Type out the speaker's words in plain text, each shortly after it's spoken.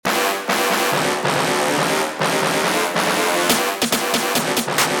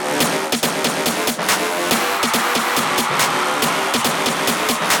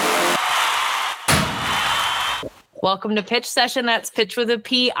Welcome to Pitch Session. That's Pitch with a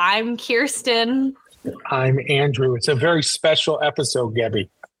P. I'm Kirsten. I'm Andrew. It's a very special episode, Gabby.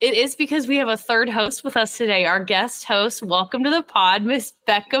 It is because we have a third host with us today. Our guest host, welcome to the pod, Miss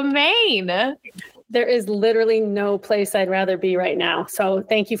Becca Main. There is literally no place I'd rather be right now. So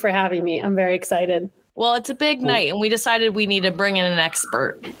thank you for having me. I'm very excited. Well, it's a big night, and we decided we need to bring in an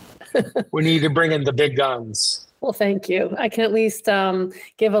expert. We need to bring in the big guns. Well, thank you. I can at least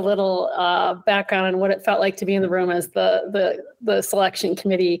give a little background on what it felt like to be in the room as the selection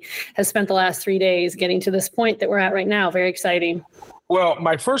committee has spent the last 3 days getting to this point that we're at right now. Very exciting. Well,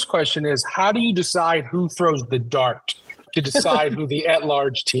 my first question is, how do you decide who throws the dart to decide who the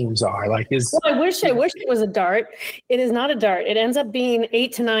at-large teams are? Well, I wish it was a dart. It is not a dart. It ends up being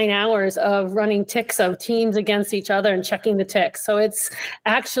 8 to 9 hours of running ticks of teams against each other and checking the ticks. So it's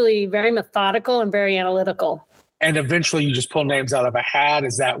actually very methodical and very analytical. And eventually you just pull names out of a hat?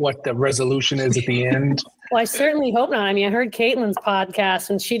 Is that what the resolution is at the end? Well, I certainly hope not. I mean, I heard Caitlin's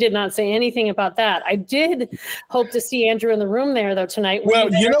podcast and she did not say anything about that. I did hope to see Andrew in the room there, though, tonight.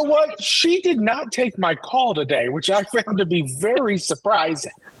 Well, you know what? She did not take my call today, which I found to be very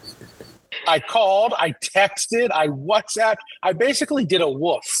surprising. I called, I texted, I WhatsApped. I basically did a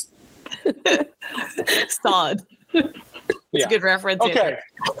woof. Solid. It's a good reference. Okay.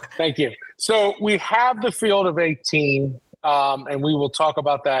 Thank you. So we have the field of 18, and we will talk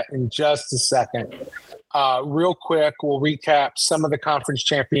about that in just a second. Real quick, we'll recap some of the conference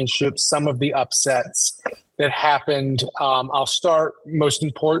championships, some of the upsets that happened. I'll start, most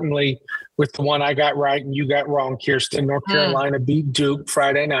importantly, with the one I got right and you got wrong, Kirsten. North Carolina beat Duke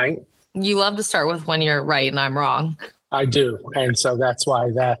Friday night. You love to start with when you're right and I'm wrong. I do. And so that's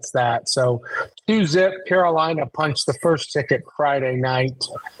why that's that. So 2-0, Carolina punched the first ticket Friday night.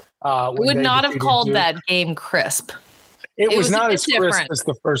 Would not have called Duke. That game crisp. It was not as crisp as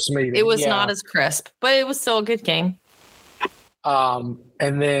the first meeting. It was not as crisp, but it was still a good game. And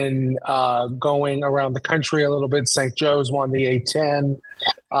then going around the country a little bit, St. Joe's won the A-10.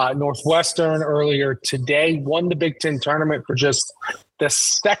 Northwestern earlier today won the Big Ten tournament for just the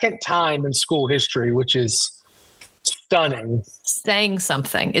second time in school history, which is stunning. Saying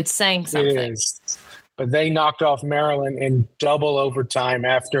something. It's saying something. It is. But they knocked off Maryland in double overtime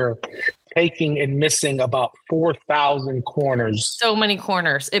after taking and missing about 4,000 corners. So many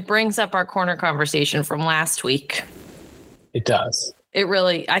corners. It brings up our corner conversation from last week. It does.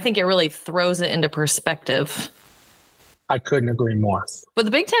 I think it really throws it into perspective. I couldn't agree more. But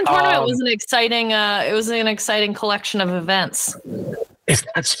the Big Ten tournament was an exciting collection of events. It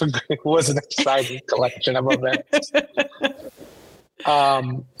was an exciting collection of events.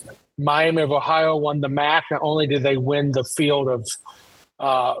 Miami of Ohio won the MAC. Not only did they win the field of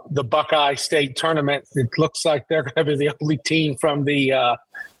the Buckeye State tournament, it looks like they're going to be the only team from the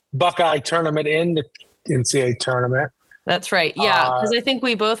Buckeye tournament in the NCAA tournament. That's right. Yeah, because I think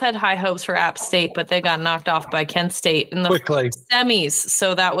we both had high hopes for App State, but they got knocked off by Kent State in the semis.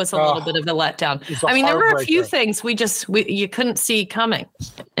 So that was a little bit of a letdown. I mean, there were a few things you couldn't see coming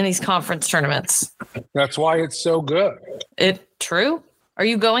in these conference tournaments. That's why it's so good. True. Are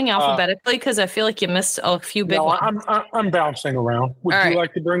you going alphabetically? Because I feel like you missed a few big ones. I'm bouncing around. Would you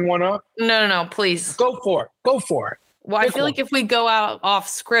like to bring one up? No, please. Go for it. Well, I feel like if we go out off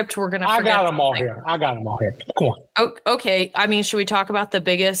script, we're going to forget. I got them all here. Come on. Okay. I mean, should we talk about the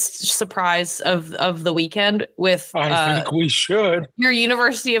biggest surprise of the weekend with I think we should. Your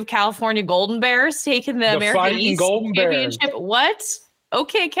University of California Golden Bears taking the American East Golden Championship? Bears. What?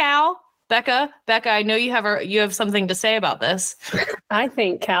 Okay, Cal. Becca, I know you have something to say about this. I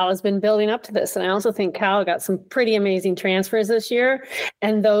think Cal has been building up to this, and I also think Cal got some pretty amazing transfers this year,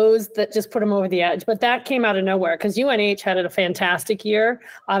 and those that just put him over the edge. But that came out of nowhere because UNH had a fantastic year,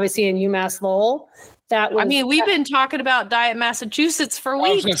 obviously, in UMass Lowell. We've been talking about Diet Massachusetts for weeks.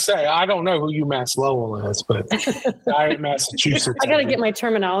 I was going to say, I don't know who UMass Lowell is, but Diet Massachusetts. I got to get my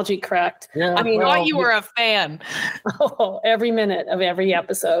terminology correct. Yeah, I thought you were a fan. Oh, every minute of every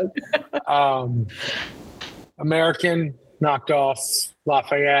episode. American knocked off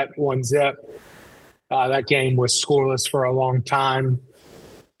Lafayette 1-0. That game was scoreless for a long time.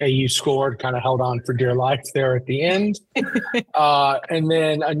 AU scored, kind of held on for dear life there at the end. And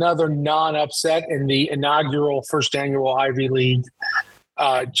then another non-upset in the inaugural first annual Ivy League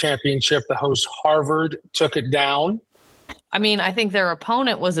championship. The host Harvard took it down. I mean, I think their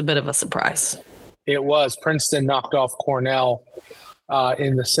opponent was a bit of a surprise. It was. Princeton knocked off Cornell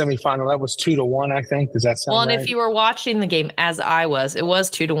in the semifinal. That was 2-1, I think. Does that sound right? Well, and if you were watching the game as I was, it was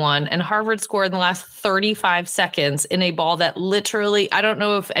 2-1, and Harvard scored in the last 35 seconds in a ball that literally, I don't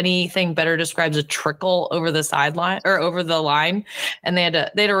know if anything better describes a trickle over the sideline or over the line. And they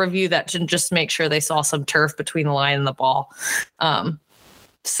had to review that to just make sure they saw some turf between the line and the ball.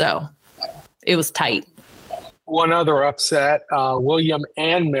 So it was tight. One other upset, William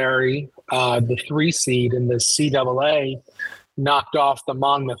and Mary, the 3 seed in the CAA, knocked off the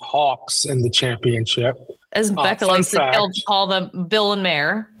Monmouth Hawks in the championship. As Becca likes to call them, Bill and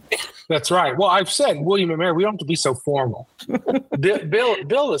Mare. That's right. Well, I've said William and Mare. We don't have to be so formal.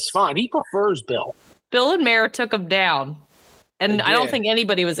 Bill is fine. He prefers Bill. Bill and Mare took him down, and I don't think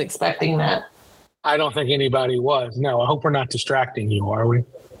anybody was expecting that. I don't think anybody was. No, I hope we're not distracting you, are we?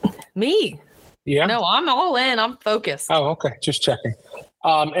 Me? Yeah. No, I'm all in. I'm focused. Oh, okay. Just checking.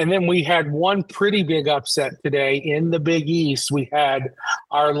 And then we had one pretty big upset today in the Big East. We had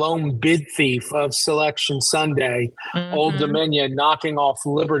our lone bid thief of Selection Sunday, Old Dominion, knocking off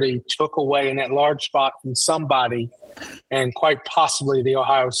Liberty, took away an at-large spot from somebody, and quite possibly the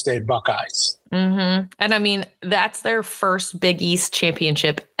Ohio State Buckeyes. And I mean, that's their first Big East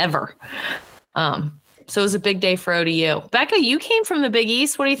championship ever. So it was a big day for ODU. Becca, you came from the Big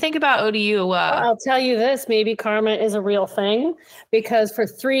East. What do you think about ODU? I'll tell you this, maybe karma is a real thing, because for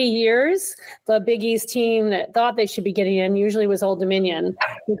 3 years, the Big East team that thought they should be getting in usually was Old Dominion.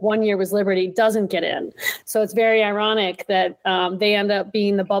 1 year was Liberty, doesn't get in. So it's very ironic that they end up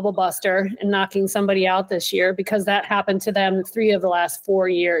being the bubble buster and knocking somebody out this year, because that happened to them 3 of the last 4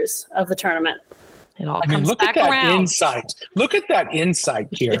 years of the tournament. It all comes look back at that around. Insight. Look at that insight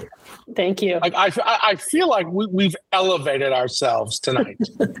here. Thank you. Like I feel like we've elevated ourselves tonight.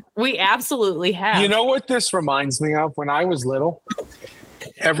 We absolutely have. You know what this reminds me of? When I was little,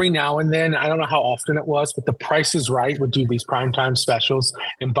 every now and then, I don't know how often it was, but The Price is Right would do these primetime specials,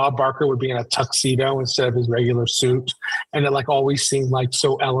 and Bob Barker would be in a tuxedo instead of his regular suit, and it like always seemed like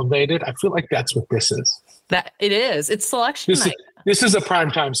so elevated. I feel like that's what this is. That it is. It's selection night. This is a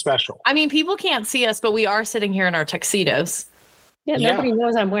primetime special. I mean, people can't see us, but we are sitting here in our tuxedos. Yeah, nobody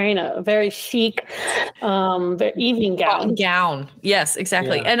knows I'm wearing a very chic evening gown. Yes,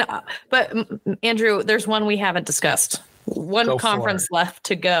 exactly. Yeah. And but Andrew, there's one we haven't discussed. One conference left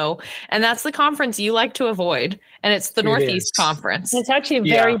to go, and that's the conference you like to avoid, and it's the Northeast Conference. It's actually a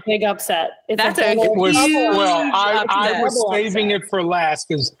very big upset. I was saving it for last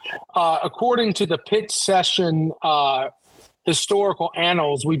because according to the Pitt Session historical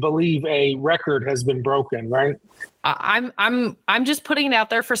annals, we believe a record has been broken, right? I'm just putting it out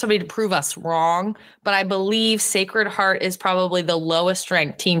there for somebody to prove us wrong, but I believe Sacred Heart is probably the lowest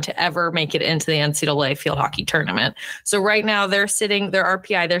ranked team to ever make it into the NCAA field hockey tournament. So right now their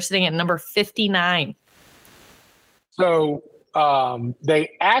RPI, they're sitting at number 59. So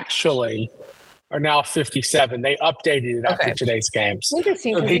they actually are now 57. They updated it after today's games.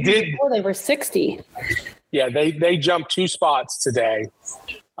 Interesting. So they were 60. Yeah, they jumped 2 spots today.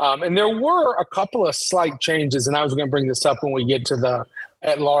 And there were a couple of slight changes, and I was going to bring this up when we get to the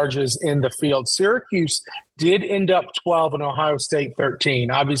at-larges in the field. Syracuse did end up 12 and Ohio State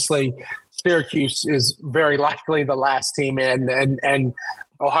 13. Obviously, Syracuse is very likely the last team in, and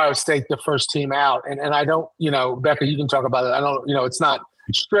Ohio State the first team out. And I don't, Becca, you can talk about it. I don't, it's not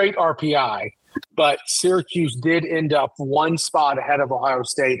straight RPI, but Syracuse did end up 1 spot ahead of Ohio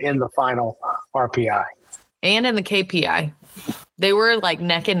State in the final RPI. And in the KPI. They were like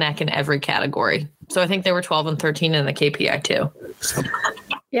neck and neck in every category. So I think they were 12 and 13 in the KPI too.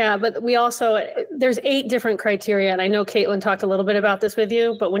 Yeah, but there's 8 different criteria. And I know Caitlin talked a little bit about this with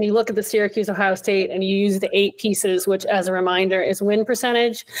you, but when you look at the Syracuse Ohio State and you use the 8 pieces, which as a reminder is win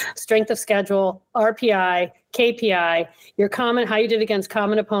percentage, strength of schedule, RPI, KPI, how you did against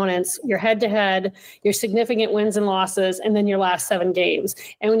common opponents, your head-to-head, your significant wins and losses, and then your last 7 games.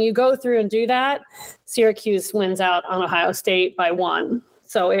 And when you go through and do that, Syracuse wins out on Ohio State by 1.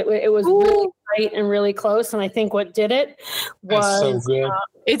 So it was really tight and really close. And I think what did it was so good.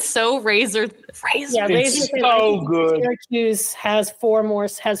 It's so razor. Yeah, it's so good. Syracuse has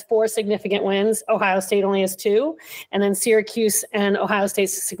 4 significant wins. Ohio State only has 2. And then Syracuse and Ohio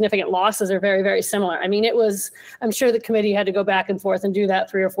State's significant losses are very, very similar. I mean, I'm sure the committee had to go back and forth and do that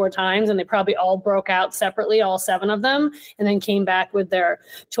 3 or 4 times. And they probably all broke out separately, all 7 of them, and then came back with their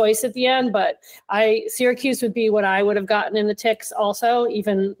choice at the end. But Syracuse would be what I would have gotten in the ticks also,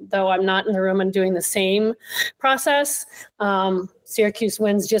 even though I'm not in the room and doing the same process. Syracuse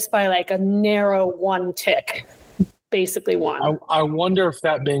wins just by like a narrow 1 tick, basically 1. I wonder if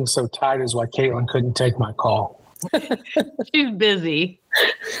that being so tight is why Caitlin couldn't take my call. She's busy.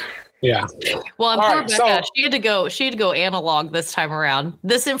 Yeah. Well, and poor Becca, she had to go analog this time around.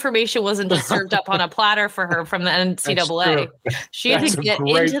 This information wasn't just served up on a platter for her from the NCAA. She had to get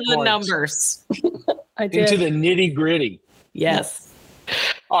into the numbers. Into the nitty-gritty. Yes.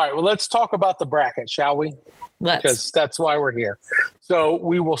 All right. Well, let's talk about the bracket, shall we? Because that's why we're here. So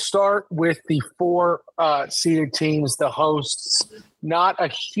we will start with the 4 seeded teams, the hosts. Not a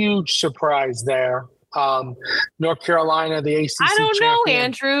huge surprise there. North Carolina, the ACC I don't know, champion.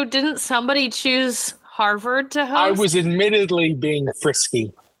 Andrew. Didn't somebody choose Harvard to host? I was admittedly being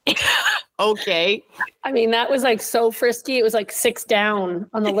frisky. Okay. I mean, that was like so frisky. It was like 6 down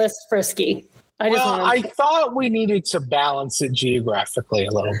on the list frisky. I thought we needed to balance it geographically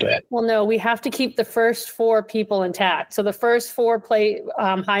a little bit. Well, no, we have to keep the first 4 people intact. So the first 4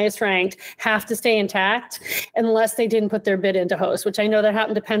 highest ranked have to stay intact unless they didn't put their bid into host, which I know that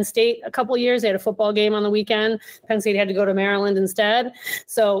happened to Penn State a couple of years. They had a football game on the weekend. Penn State had to go to Maryland instead.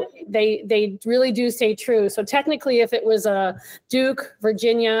 So they really do stay true. So technically, if it was Duke,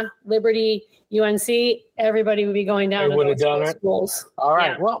 Virginia, Liberty, UNC, everybody would be going down to those schools. All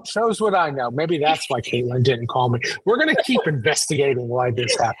right. Yeah. Well, shows what I know. Maybe that's why Caitlin didn't call me. We're going to keep investigating why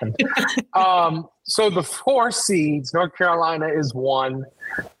this happened. So the 4 seeds, North Carolina is 1,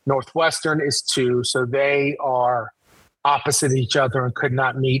 Northwestern is 2. So they are opposite each other and could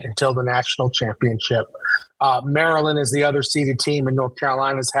not meet until the national championship. Maryland is the other seeded team, and North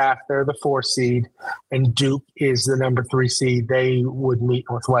Carolina's half. They're the 4 seed, and Duke is the number 3 seed. They would meet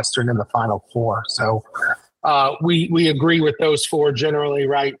Northwestern in the Final 4. So we agree with those 4 generally,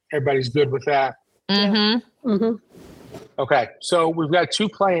 right? Everybody's good with that. Mm-hmm. Mm-hmm. Okay, so we've got 2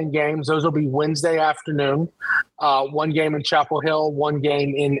 playing games. Those will be Wednesday afternoon. 1 game in Chapel Hill, 1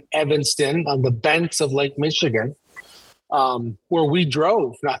 game in Evanston on the banks of Lake Michigan. Where we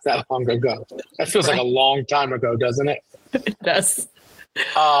drove not that long ago. That feels like a long time ago, doesn't it? It does.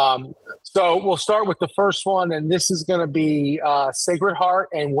 So we'll start with the first one, and this is going to be Sacred Heart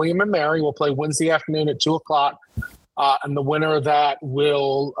and William and Mary will play Wednesday afternoon at 2:00. And the winner of that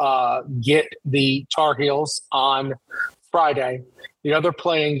will get the Tar Heels on Friday. The other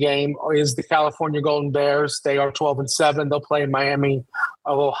playing game is the California Golden Bears. They are 12-7. They'll play in Miami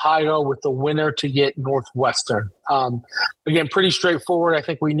of Ohio with the winner to get Northwestern. Again, pretty straightforward. I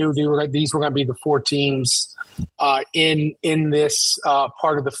think we knew these were going to be the 4 teams in this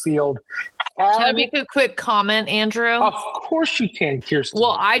part of the field. Can I make a quick comment, Andrew? Of course you can, Kirsten.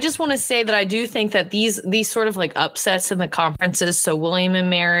 Well, I just want to say that I do think that these sort of like upsets in the conferences, so William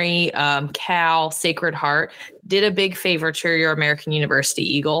and Mary, Cal, Sacred Heart, did a big favor to your American University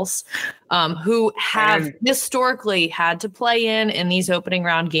Eagles, who have historically had to play in these opening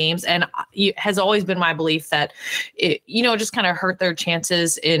round games. And it has always been my belief that it, just kind of hurt their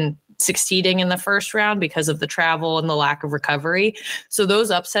chances in succeeding in the first round because of the travel and the lack of recovery. So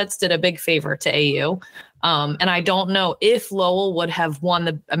those upsets did a big favor to AU. And I don't know if Lowell would have won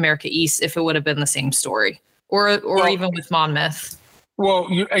the America East if it would have been the same story or even with Monmouth. Well,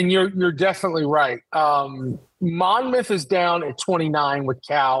 you're definitely right. Monmouth is down at 29 with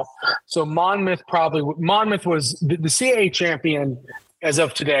Cal. So Monmouth was the CAA champion as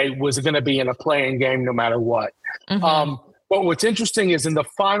of today was going to be in a playing game no matter what. Mm-hmm. But what's interesting is in the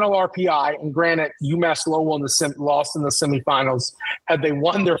final RPI, and granted, UMass Lowell lost in the semifinals. Had they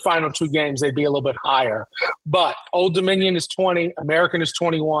won their final 2 games, they'd be a little bit higher. But Old Dominion is 20, American is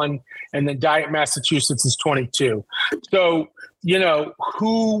 21, and then Diet Massachusetts is 22. So,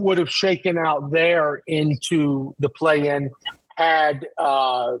 who would have shaken out there into the play-in had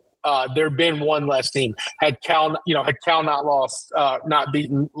there been one less team? Had Cal not lost, not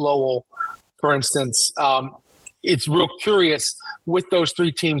beaten Lowell, for instance. It's real curious with those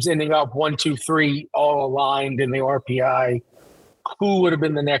 3 teams ending up 1, 2, 3 all aligned in the RPI. Who would have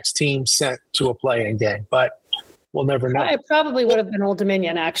been the next team sent to a play-in game? But we'll never know. It probably would have been Old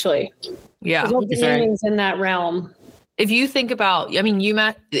Dominion, actually. Yeah, Old Dominion's in that realm. If you think about,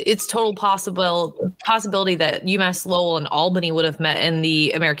 UMass, it's total possibility that UMass Lowell and Albany would have met in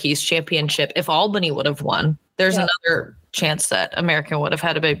the America East Championship if Albany would have won. There's another chance that American would have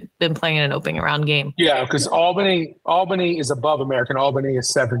had to been playing in an opening round game. Yeah, because Albany is above American. Albany is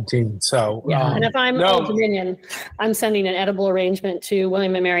 17. So and if I'm Old Dominion, I'm sending an edible arrangement to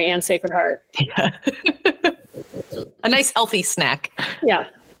William and Mary and Sacred Heart. Yeah. A nice healthy snack. Yeah.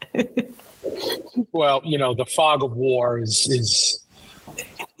 Well, the fog of war is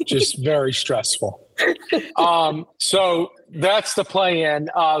just very stressful. So that's the play-in.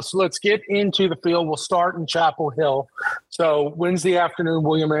 So let's get into the field. We'll start in Chapel Hill. So Wednesday afternoon,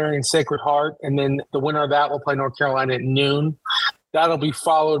 William Mary and Sacred Heart, and then the winner of that will play North Carolina at noon. That'll be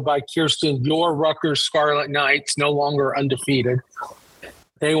followed by Kirsten, your Rutgers Scarlet Knights, no longer undefeated.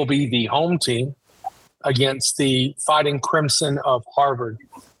 They will be the home team against the Fighting Crimson of Harvard.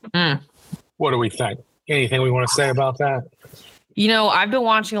 What do we think? Anything we want to say about that? I've been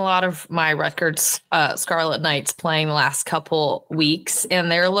watching a lot of my Rutgers Scarlet Knights playing the last couple weeks,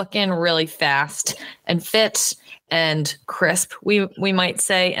 and they're looking really fast and fit and crisp, we might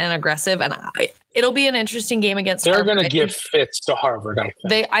say, and aggressive. And it'll be an interesting game against Harvard. They're going to give fits to Harvard, I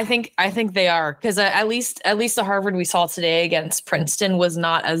think. I think they are, because at least the Harvard we saw today against Princeton was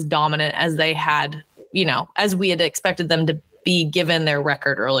not as dominant as they had, as we had expected them to be given their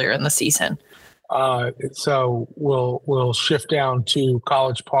record earlier in the season. So we'll shift down to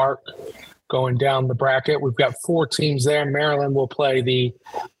College Park, going down the bracket. We've got 4 teams there. Maryland will play the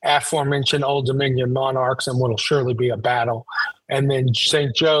aforementioned Old Dominion Monarchs, and what'll surely be a battle. And then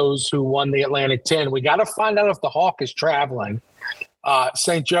St. Joe's, who won the Atlantic 10. We got to find out if the Hawk is traveling.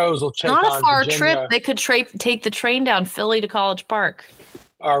 St. Joe's will take on Not a far Virginia. trip. They could take the train down Philly to College Park.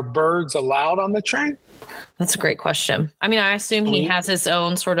 Are birds allowed on the train? That's a great question. I mean, I assume he has his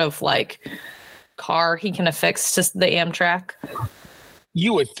own sort of like car he can affix to the Amtrak.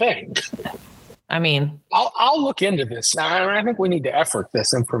 You would think. I mean, I'll look into this. I think we need to effort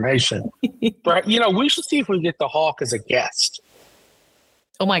this information. But, we should see if we get the Hawk as a guest.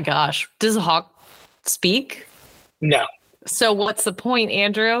 Oh my gosh. Does the Hawk speak? No. So what's the point,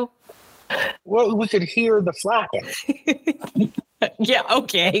 Andrew? Well, we could hear the flapping. Yeah,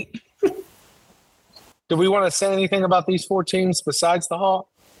 okay. Do we want to say anything about these 4 teams besides the Hawk?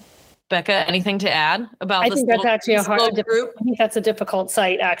 Becca, anything to add about this? I think that's actually a hard group? I think that's a difficult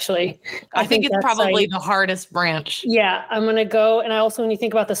site, actually. I think it's probably the hardest branch. Yeah, I'm going to go. And I also, when you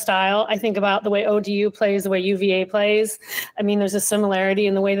think about the style, I think about the way ODU plays, the way UVA plays. I mean, there's a similarity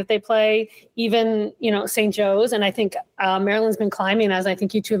in the way that they play, even, St. Joe's. And I think Maryland's been climbing, as I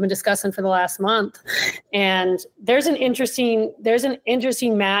think you two have been discussing for the last month. And there's an interesting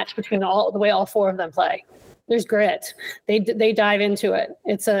match between the way all 4 of them play. There's grit. They dive into it.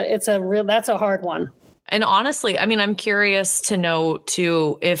 That's a hard one. And honestly, I mean, I'm curious to know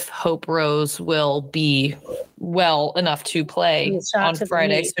too if Hope Rose will be well enough to play on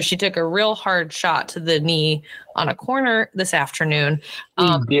Friday. So she took a real hard shot to the knee on a corner this afternernon.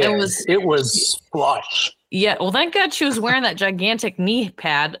 It was flush. Yeah, well, thank God she was wearing that gigantic knee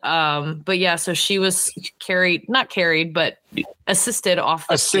pad. But yeah, so she was not carried, but assisted off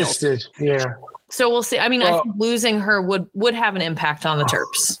the field. Yeah. So we'll see. I mean, I think losing her would have an impact on the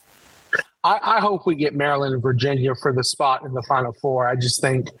Terps. I hope we get Maryland and Virginia for the spot in the Final Four. I just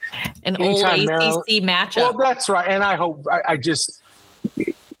think an old ACC matchup. Well, that's right. And I hope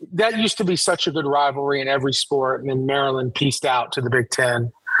that used to be such a good rivalry in every sport, and then Maryland pieced out to the Big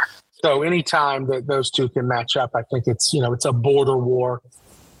Ten. So anytime that those two can match up, I think it's a border war.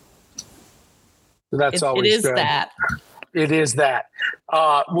 So that's always it is good. It is that.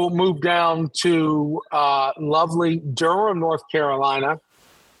 We'll move down to lovely Durham, North Carolina,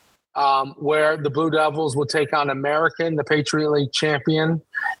 where the Blue Devils will take on American, the Patriot League champion.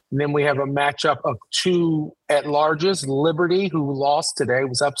 And then we have a matchup of 2 at-larges. Liberty, who lost today,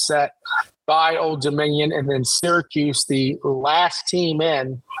 was upset by Old Dominion. And then Syracuse, the last team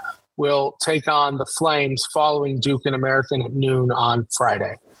in, will take on the Flames following Duke and American at noon on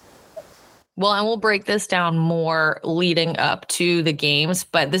Friday. Well, and we'll break this down more leading up to the games,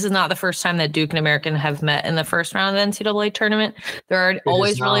 but this is not the first time that Duke and American have met in the first round of the NCAA tournament. They're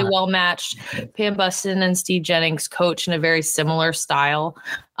always really well matched. Pam Buston and Steve Jennings coach in a very similar style.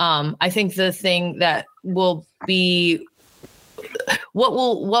 I think the thing that will be what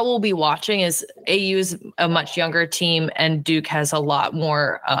we'll be watching is AU is a much younger team, and Duke has a lot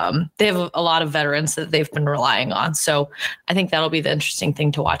more. They have a lot of veterans that they've been relying on. So I think that'll be the interesting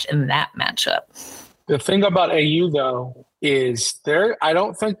thing to watch in that matchup. The thing about AU though is I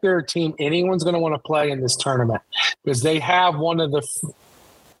don't think they're a team anyone's going to want to play in this tournament, because they have one of the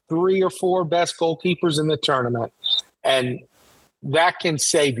 3 or 4 best goalkeepers in the tournament, and that can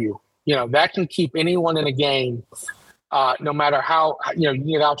save you. That can keep anyone in a game. No matter how, you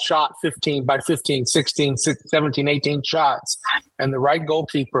get outshot 15 by 15, 16, 17, 18 shots, and the right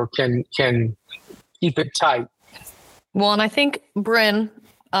goalkeeper can keep it tight. Well, and I think Bryn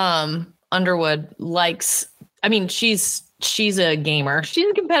Underwood she's a gamer. She's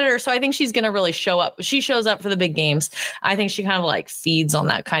a competitor, so I think she's going to really show up. She shows up for the big games. I think she kind of feeds on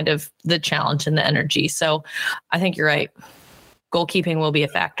that kind of the challenge and the energy. So I think you're right. Goalkeeping will be a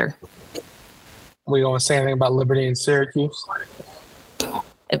factor. We want to say anything about Liberty and Syracuse?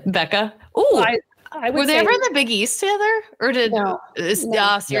 Becca? Ooh, Were they ever in the Big East together, or did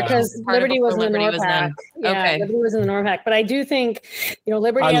because Liberty was in the NORPAC. Okay, Liberty was in the NORPAC, but I do think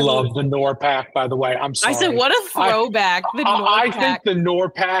Liberty. I love the NORPAC. By the way, I'm sorry. I said, what a throwback! I think the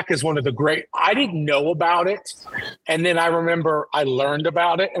NORPAC is one of the great. I didn't know about it, and then I remember I learned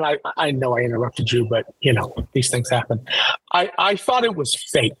about it, and I know I interrupted you, but these things happen. I thought it was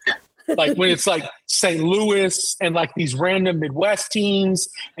fake. Like when it's like St. Louis and like these random Midwest teams,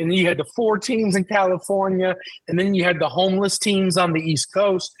 and then you had the 4 teams in California, and then you had the homeless teams on the East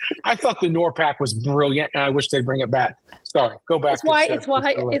Coast. I thought the NORPAC was brilliant, and I wish they'd bring it back. Sorry, go back.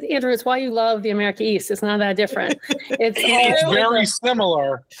 Andrew, it's why you love the America East. It's not that different. It's very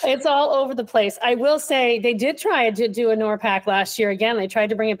similar. It's all over the place. I will say they did try to do a NORPAC last year. Again, they tried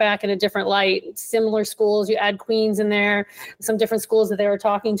to bring it back in a different light. Similar schools, you add Queens in there, some different schools that they were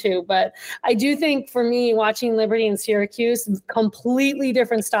talking to. But I do think for me, watching Liberty and Syracuse, completely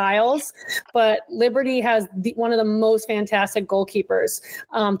different styles. But Liberty has one of the most fantastic goalkeepers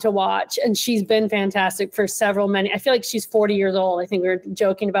to watch, and she's been fantastic for many. I feel like she's 40 years old. I think we were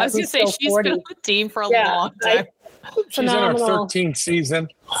joking about. I was going to say she's 40. Been on the team for a long time. She's in her 13th season.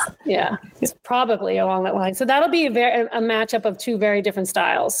 Yeah, it's probably along that line. So that'll be a matchup of 2 very different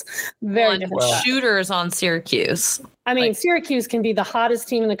styles. Very different styles. Shooters on Syracuse. I mean, Syracuse can be the hottest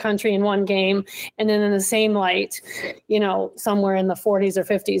team in the country in one game, and then in the same light, somewhere in the 40s or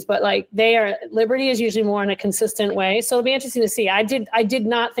 50s. But Liberty is usually more in a consistent way. So it'll be interesting to see. I did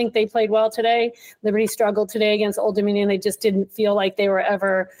not think they played well today. Liberty struggled today against Old Dominion. They just didn't feel like they were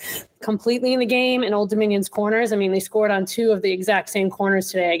ever completely in the game in Old Dominion's corners. I mean, they scored on 2 of the exact same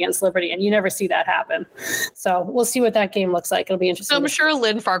corners today against Liberty, and you never see that happen. So we'll see what that game looks like. It'll be interesting. So I'm sure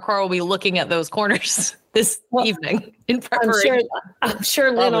Lynn Farquhar will be looking at those corners this evening in preparation. I'm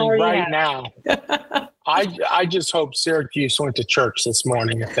sure Lynn already right now. I just hope Syracuse went to church this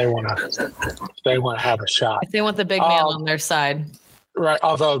morning if they want to have a shot. If they want the big man on their side. Right,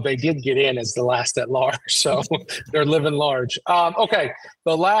 although they did get in as the last at large, so they're living large. Okay,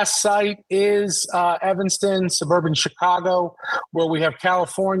 the last site is Evanston, suburban Chicago, where we have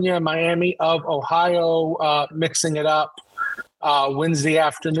California, Miami of Ohio mixing it up Wednesday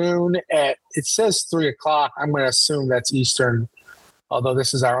afternoon at, it says 3:00. I'm going to assume that's Eastern, although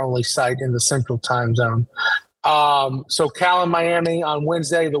this is our only site in the Central Time Zone. So Cal and Miami on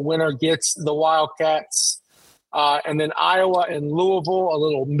Wednesday, the winner gets the Wildcats. And then Iowa and Louisville, a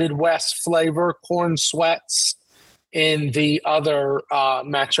little Midwest flavor, corn sweats in the other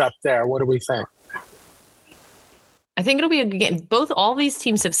matchup there. What do we think? I think it'll be a good game. All these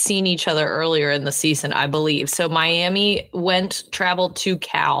teams have seen each other earlier in the season, I believe. So Miami traveled to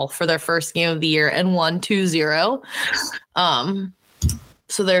Cal for their first game of the year and won 2-0.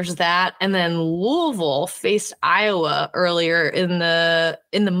 So there's that. And then Louisville faced Iowa earlier in the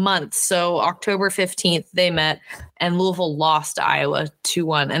month. So October 15th, they met, and Louisville lost to Iowa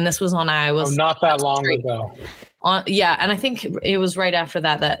 2-1. And this was on Iowa's. Not that long ago. And I think it was right after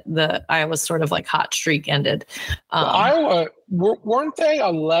that the Iowa's sort of like hot streak ended. Iowa, weren't they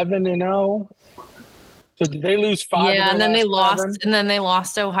 11-0? So did they lose 5? Yeah, and then they lost. And then they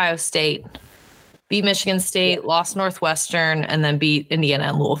lost to Ohio State. Beat Michigan State, lost Northwestern, and then beat Indiana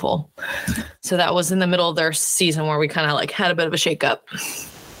and Louisville. So that was in the middle of their season where we kind of had a bit of a shakeup.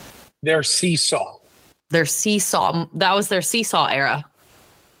 Their seesaw. That was their seesaw era.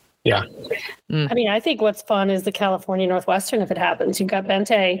 Yeah. I mean, I think what's fun is the California Northwestern if it happens. You've got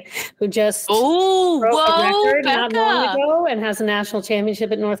Bente, who just broke the record not long ago and has a national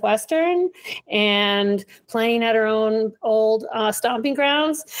championship at Northwestern and playing at her own old stomping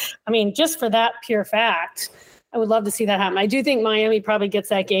grounds. I mean, just for that pure fact, I would love to see that happen. I do think Miami probably gets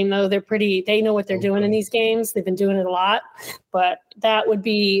that game, though. They know what they're doing in these games. They've been doing it a lot, but that would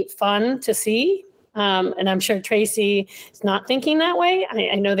be fun to see. And I'm sure Tracy is not thinking that way.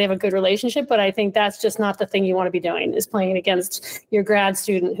 I know they have a good relationship, but I think that's just not the thing you want to be doing, is playing against your grad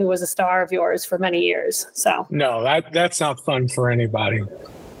student who was a star of yours for many years. So no, that's not fun for anybody.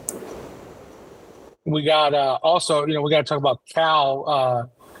 We got also, we got to talk about Cal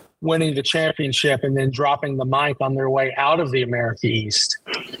winning the championship and then dropping the mic on their way out of the America East.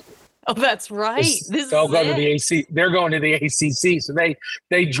 Oh, that's right. They'll go to the AC. They're going to the ACC. So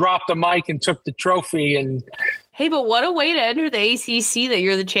they dropped the mic and took the trophy. And hey, but what a way to enter the ACC that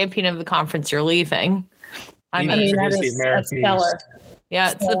you're the champion of the conference you're leaving. I mean, that's stellar.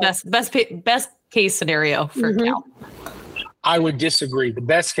 Yeah, it's the best case scenario for Cal. I would disagree. The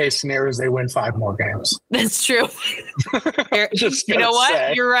best case scenario is they win 5 more games. That's true. You know what?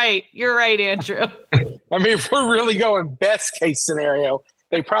 Say. You're right. You're right, Andrew. I mean, if we're really going best case scenario,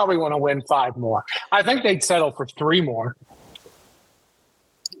 they probably want to win 5 more. I think they'd settle for 3 more.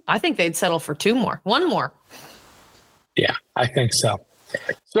 I think they'd settle for one more. Yeah, I think so.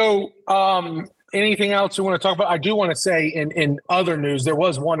 So, anything else you want to talk about? I do want to say in other news, there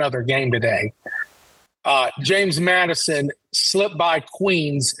was one other game today. James Madison slipped by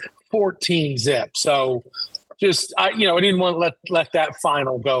Queens 14-zip. So just, I didn't want to let that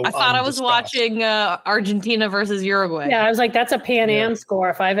final go. I thought I was watching Argentina versus Uruguay. Yeah, I was like, that's a Pan Am score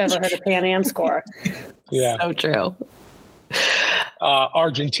if I've ever heard a Pan Am score. Yeah. So true.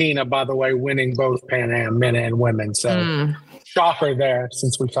 Argentina, by the way, winning both Pan Am men and women. So shocker there,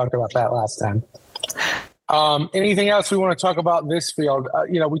 since we talked about that last time. Anything else we want to talk about this field?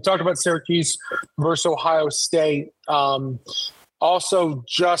 We talked about Syracuse versus Ohio State. Also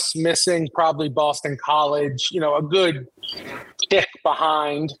just missing probably Boston College, a good kick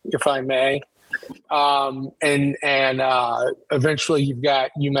behind, if I may. And eventually you've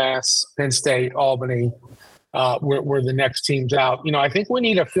got UMass, Penn State, Albany, where the next team's out. I think we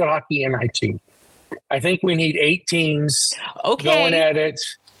need a field hockey NIT. I think we need 8 teams going at it.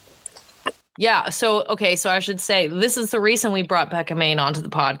 Yeah. So I should say this is the reason we brought Becca Main onto the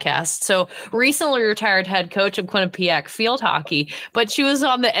podcast. So recently retired head coach of Quinnipiac field hockey, but she was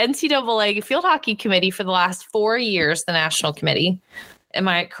on the NCAA field hockey committee for the last 4 years, the national committee. Am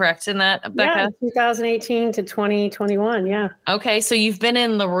I correct in that, Becca? Yeah, 2018 to 2021. Yeah. Okay. So you've been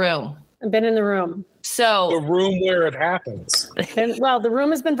in the room. I've been in the room. So the room where it happens. The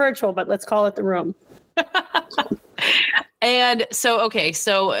room has been virtual, but let's call it the room. And so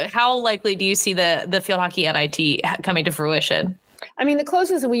how likely do you see the field hockey NIT coming to fruition? I mean, the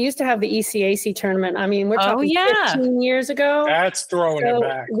closest, we used to have the ECAC tournament. I mean, we're talking 15 years ago. That's throwing it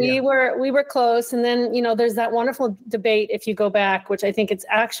back. We were close. And then, there's that wonderful debate, if you go back, which I think it's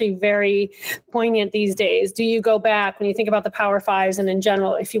actually very poignant these days. Do you go back when you think about the Power Fives and in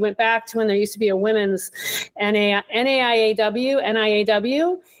general, if you went back to when there used to be a women's NAIAW,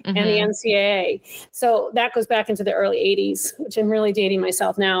 and the NCAA. So that goes back into the early 80s, which I'm really dating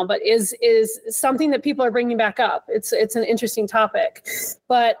myself now, but is something that people are bringing back up. It's an interesting topic.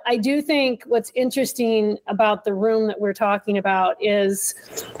 But I do think what's interesting about the room that we're talking about is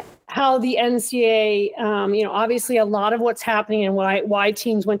how the NCAA, obviously a lot of what's happening and why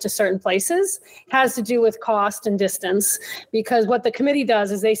teams went to certain places has to do with cost and distance, because what the committee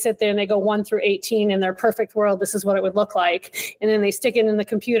does is they sit there and they go 1 through 18 in their perfect world. This is what it would look like. And then they stick it in the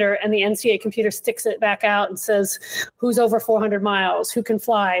computer, and the NCAA computer sticks it back out and says, who's over 400 miles, who can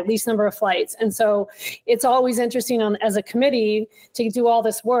fly, least number of flights. And so it's always interesting as a committee to do all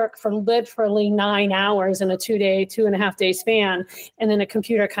this work for literally 9 hours in a 2.5 day span. And then a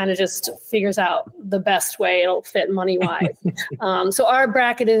computer kind of just figures out the best way it'll fit money-wise. So our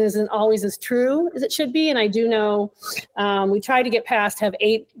bracket isn't always as true as it should be. And I do know we tried to get past, have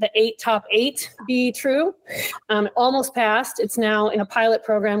the top 8 be true. Almost passed. It's now in a pilot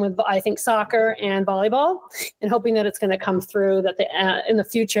program with, I think, soccer and volleyball, and hoping that it's going to come through, that in the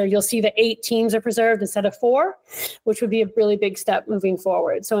future, you'll see the 8 teams are preserved instead of 4, which would be a really big step moving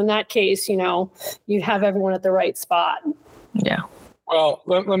forward. So in that case, you'd have everyone at the right spot. Yeah. Well,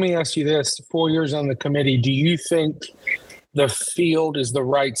 let me ask you this. 4 years on the committee, do you think the field is the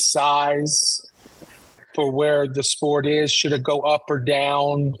right size for where the sport is? Should it go up or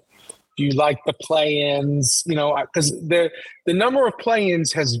down? Do you like the play-ins? Because the number of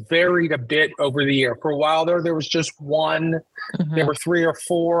play-ins has varied a bit over the year. For a while there was just 1. Mm-hmm. There were 3 or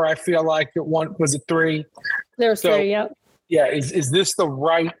 4. I feel like was it 3? There was 3, yep. Yeah. Is this the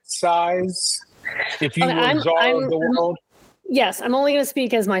right size if you were czar of the world? Yes, I'm only going to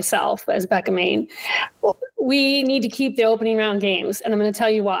speak as myself, as Becca Main. We need to keep the opening round games, and I'm going to tell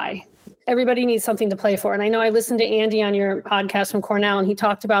you why. Everybody needs something to play for. And I know I listened to Andy on your podcast from Cornell, and he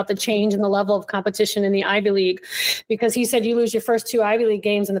talked about the change in the level of competition in the Ivy League, because he said you lose your first 2 Ivy League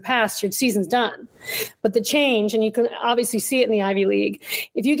games in the past, your season's done. But the change, and you can obviously see it in the Ivy League,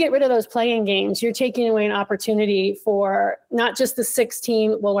 if you get rid of those play-in games, you're taking away an opportunity for not just the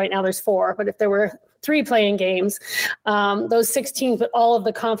 16, well, right now there's 4, but if there were 3 play-in games, those 16, but all of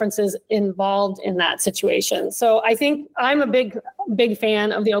the conferences involved in that situation. So I think I'm a big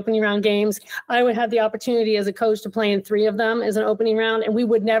fan of the opening round games. I would have the opportunity as a coach to play in 3 of them as an opening round, and we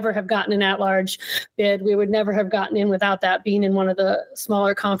would never have gotten an at-large bid. We would never have gotten in without that being in one of the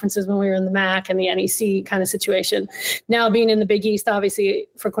smaller conferences when we were in the MAC and the NEC kind of situation. Now being in the Big East, obviously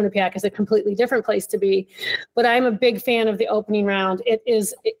for Quinnipiac, is a completely different place to be. But I'm a big fan of the opening round.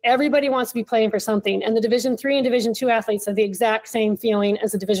 Everybody wants to be playing for something. And the Division III and Division II athletes have the exact same feeling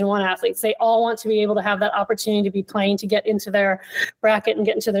as the Division I athletes. They all want to be able to have that opportunity to be playing, to get into their bracket and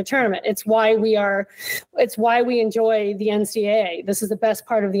get into their tournament. It's why we enjoy the NCAA. This is the best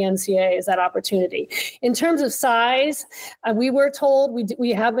part of the NCAA, is that opportunity. In terms of size, we were told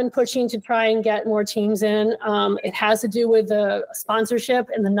we have been pushing to try and get more teams in. It has to do with the sponsorship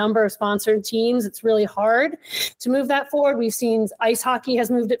and the number of sponsored teams. It's really hard to move that forward. We've seen ice hockey has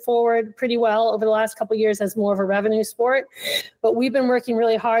moved it forward pretty well over the last couple of years as more of a revenue sport. But we've been working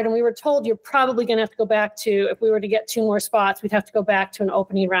really hard, and we were told you're probably going to have to go back to, if we were to get 2 more spots, we'd have to go back to an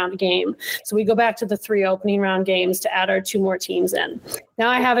opening round game. So we go back to the 3 opening round games to add our 2 more teams in. Now,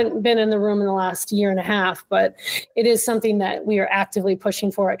 I haven't been in the room in the last year and a half, but it is something that we are actively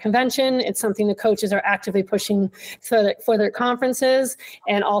pushing for at convention. It's something the coaches are actively pushing for their conferences.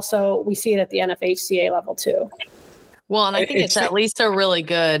 And also we see it at the NFHCA level too. Well, and I think it's at least a really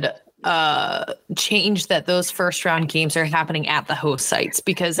good change that those first round games are happening at the host sites,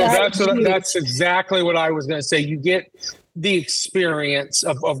 because that's exactly what I was going to say. You get the experience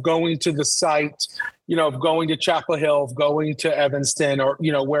of going to the site, of going to Chapel Hill, of going to Evanston, or,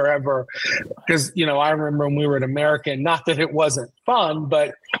 wherever. Because, I remember when we were at American, not that it wasn't fun,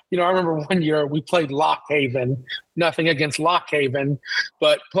 but, I remember one year we played Lock Haven, nothing against Lock Haven,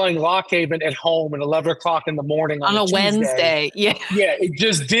 but playing Lock Haven at home at 11 o'clock in the morning on a Tuesday, Wednesday. Yeah. Yeah. It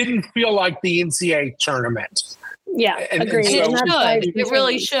just didn't feel like the NCAA tournament. Yeah. Agreed. It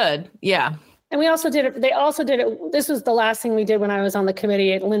really should. Yeah. And we also did it. They also did it. This was the last thing we did when I was on the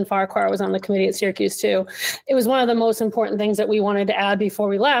committee. Lynn Farquhar was on the committee at Syracuse too. It was one of the most important things that we wanted to add before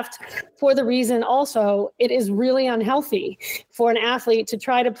we left, for the reason also it is really unhealthy for an athlete to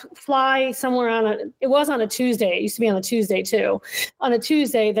try to fly somewhere it was on a Tuesday. It used to be on a Tuesday too. On a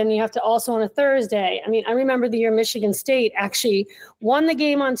Tuesday, then you have to also on a Thursday. I mean, I remember the year Michigan State actually won the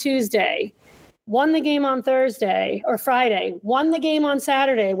game on Tuesday, won the game on Thursday or Friday, won the game on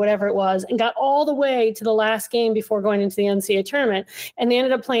Saturday, whatever it was, and got all the way to the last game before going into the NCAA tournament. And they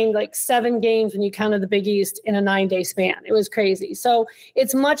ended up playing like 7 games when you counted the Big East in a 9-day span. It was crazy. So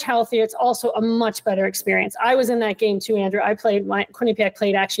it's much healthier. It's also a much better experience. I was in that game too, Andrew. Quinnipiac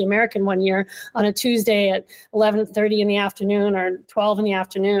played actually American one year on a Tuesday at 11:30 in the afternoon or 12 in the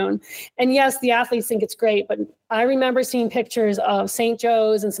afternoon. And yes, the athletes think it's great, but I remember seeing pictures of St.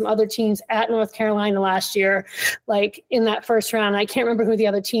 Joe's and some other teams at North Carolina last year, like in that first round. I can't remember who the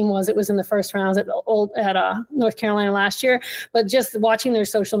other team was. It was in the first rounds at North Carolina last year. But just watching their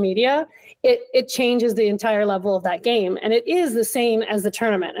social media, it changes the entire level of that game. And it is the same as the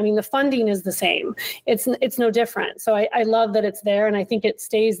tournament. I mean, the funding is the same. It's no different. So I love that it's there, and I think it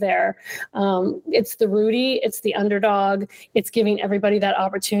stays there. It's the Rudy, it's the underdog. It's giving everybody that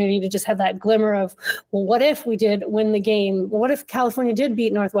opportunity to just have that glimmer of, well, what if we did win the game? Well, what if California did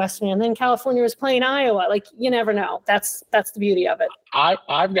beat Northwestern and then California was playing Iowa? Like, you never know. That's the beauty of it.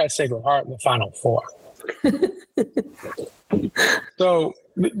 I've got Sacred Heart in the Final Four. So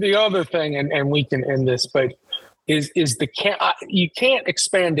the other thing, and we can end this, but is you can't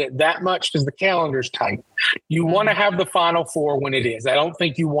expand it that much because the calendar's tight. You want to have the Final Four when it is. I don't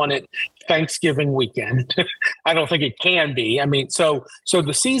think you want it Thanksgiving weekend. I don't think it can be. I mean, so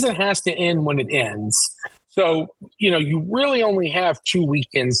the season has to end when it ends. So, you really only have 2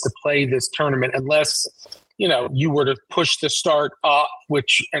 weekends to play this tournament unless, you were to push the start up,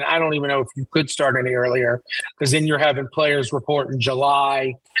 and I don't even know if you could start any earlier, because then you're having players report in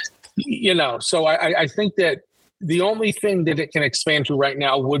July, So I think that the only thing that it can expand to right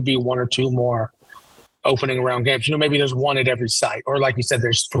now would be 1 or 2 more opening round games. Maybe there's 1 at every site, or like you said,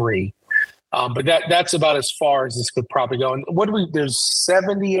 there's 3. But that's about as far as this could probably go. And there's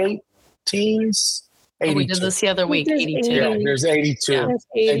 78 teams. 82. We did this the other week. 82. Yeah, there's 82. Yeah.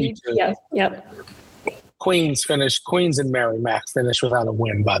 82. Yeah. Yep. Queens and Merrimack finished without a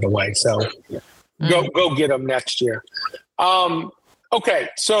win, by the way. So go get them next year. Okay,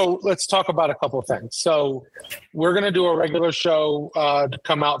 so let's talk about a couple of things. So we're going to do a regular show to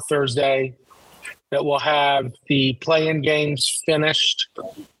come out Thursday that will have the play-in games finished,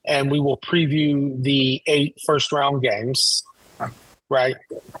 and we will preview the 8 first-round games, right?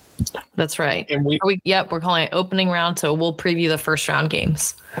 That's right. And we're calling it opening round, so we'll preview the first round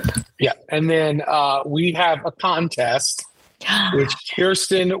games. Yeah, and then we have a contest, which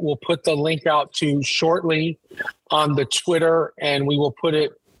Kirsten will put the link out to shortly on the Twitter, and we will put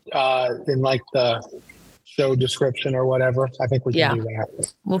it in like the show description or whatever. I think we can do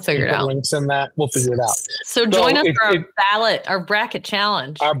that. We'll figure it out. Links in that. We'll figure it out. So join us for our bracket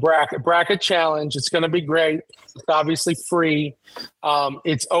challenge. Our bracket challenge. It's going to be great. It's obviously free.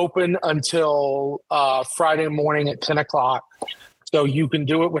 It's open until Friday morning at 10 o'clock. So you can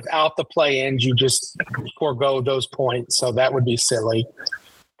do it without the play-ins. You just forego those points. So that would be silly.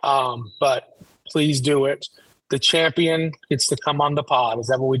 But please do it. the champion gets to come on the pod. Is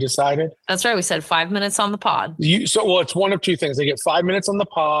that what we decided? That's right. We said 5 minutes on the pod. It's one of two things. They get 5 minutes on the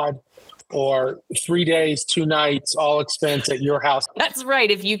pod, or 3 days, 2 nights, all expense at your house. That's right.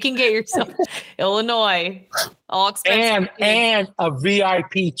 If you can get yourself Illinois, all expense. And a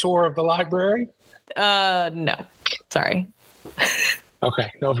VIP tour of the library? No. Sorry.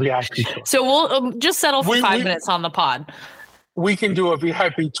 Okay, no VIP tour. So we'll just settle for 5 minutes on the pod. We can do a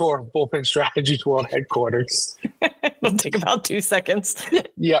VIP tour of Bullpen Strategies World Headquarters. It'll take about 2 seconds.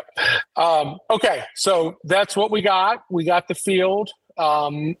 Yep. Okay, so that's what we got. We got the field.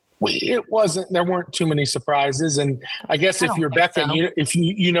 There weren't too many surprises. And I guess if you're Becca, so. If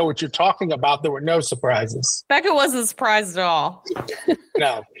you know what you're talking about, there were no surprises. Becca wasn't surprised at all.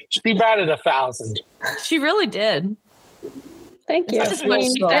 No, she batted 1,000. She really did. Thank you.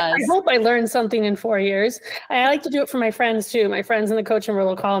 I hope I learned something in 4 years. I like to do it for my friends too. My friends in the coaching world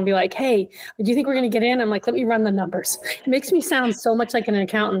will call and be like, "Hey, do you think we're going to get in?" I'm like, "Let me run the numbers." It makes me sound so much like an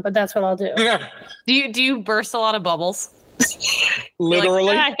accountant, but that's what I'll do. Yeah. Do you burst a lot of bubbles?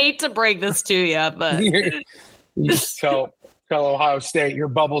 Literally. I hate to break this to you, but tell Ohio State your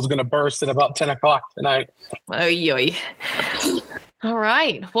bubble's going to burst at about 10 o'clock tonight. Oy. All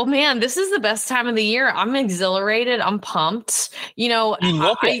right. Well, man, this is the best time of the year. I'm exhilarated. I'm pumped.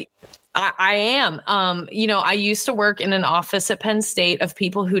 I am. I used to work in an office at Penn State of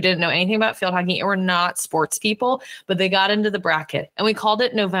people who didn't know anything about field hockey and were not sports people, but they got into the bracket and we called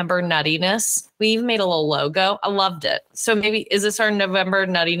it November Nuttiness. We even made a little logo. I loved it. So maybe, is this our November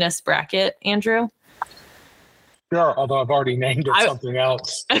Nuttiness bracket, Andrew? Sure, although I've already named it something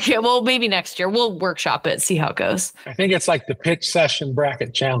else. Okay, well, maybe next year. We'll workshop it, see how it goes. I think it's like the pitch session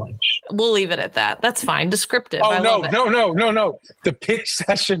bracket challenge. We'll leave it at that. That's fine. Descriptive. Oh, no. The pitch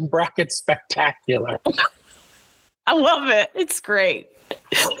session bracket spectacular. I love it. It's great.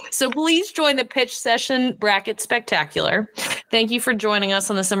 So please join the pitch session bracket spectacular. Thank you for joining us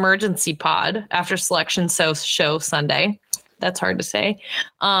on this emergency pod after selection show Sunday. That's hard to say.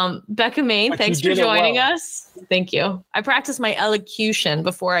 Becca Main, thanks for joining us. Thank you. I practice my elocution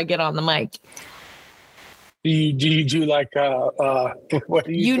before I get on the mic. Do you do like what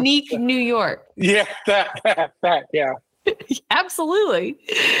do you Unique New York? Yeah, that yeah. Absolutely.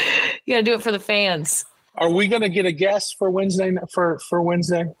 You gotta do it for the fans. Are we gonna get a guest for Wednesday for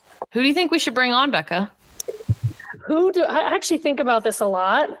Wednesday? Who do you think we should bring on, Becca? I actually think about this a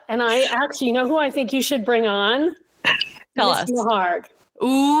lot, and I actually know who I think you should bring on. Tell us. Meharg.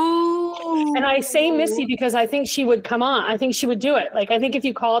 Ooh. And I say Missy because I think she would come on. I think she would do it. Like, I think if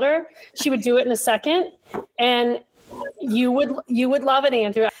you called her, she would do it in a second. And you would love it,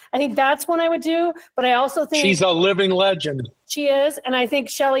 Andrew. I think that's one I would do. But I also think she's a living legend. She is. And I think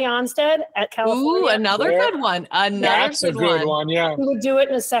Shelly Onstead at California. Ooh, another good one. That's a good one. Yeah. She would do it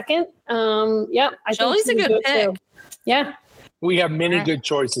in a second. Yeah. Shelly's a good pick. Too. Yeah. We have many good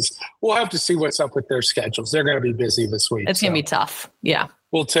choices. We'll have to see what's up with their schedules. They're going to be busy this week. It's going to be tough. Yeah.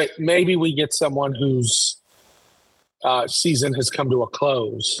 Maybe we get someone whose season has come to a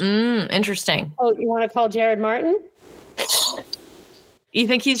close. Interesting. Oh, you want to call Jared Martin? You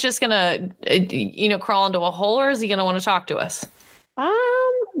think he's just going to, crawl into a hole, or is he going to want to talk to us?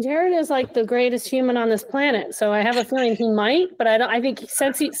 Jared is like the greatest human on this planet, so I have a feeling he might, but I think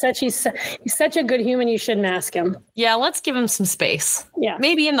since he's such a good human, you shouldn't ask him. Yeah, let's give him some space. Yeah,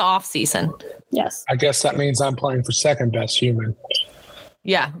 maybe in the off season. Yes, I guess that means I'm playing for second best human.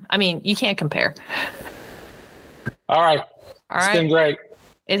 Yeah, I mean, you can't compare. All right, it's been great.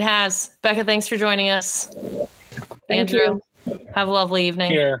 It has. Becca, thanks for joining us. Thank Andrew, you. Have a lovely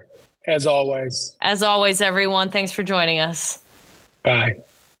evening. Here, as always. As always, everyone, thanks for joining us. Bye.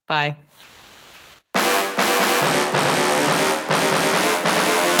 Bye.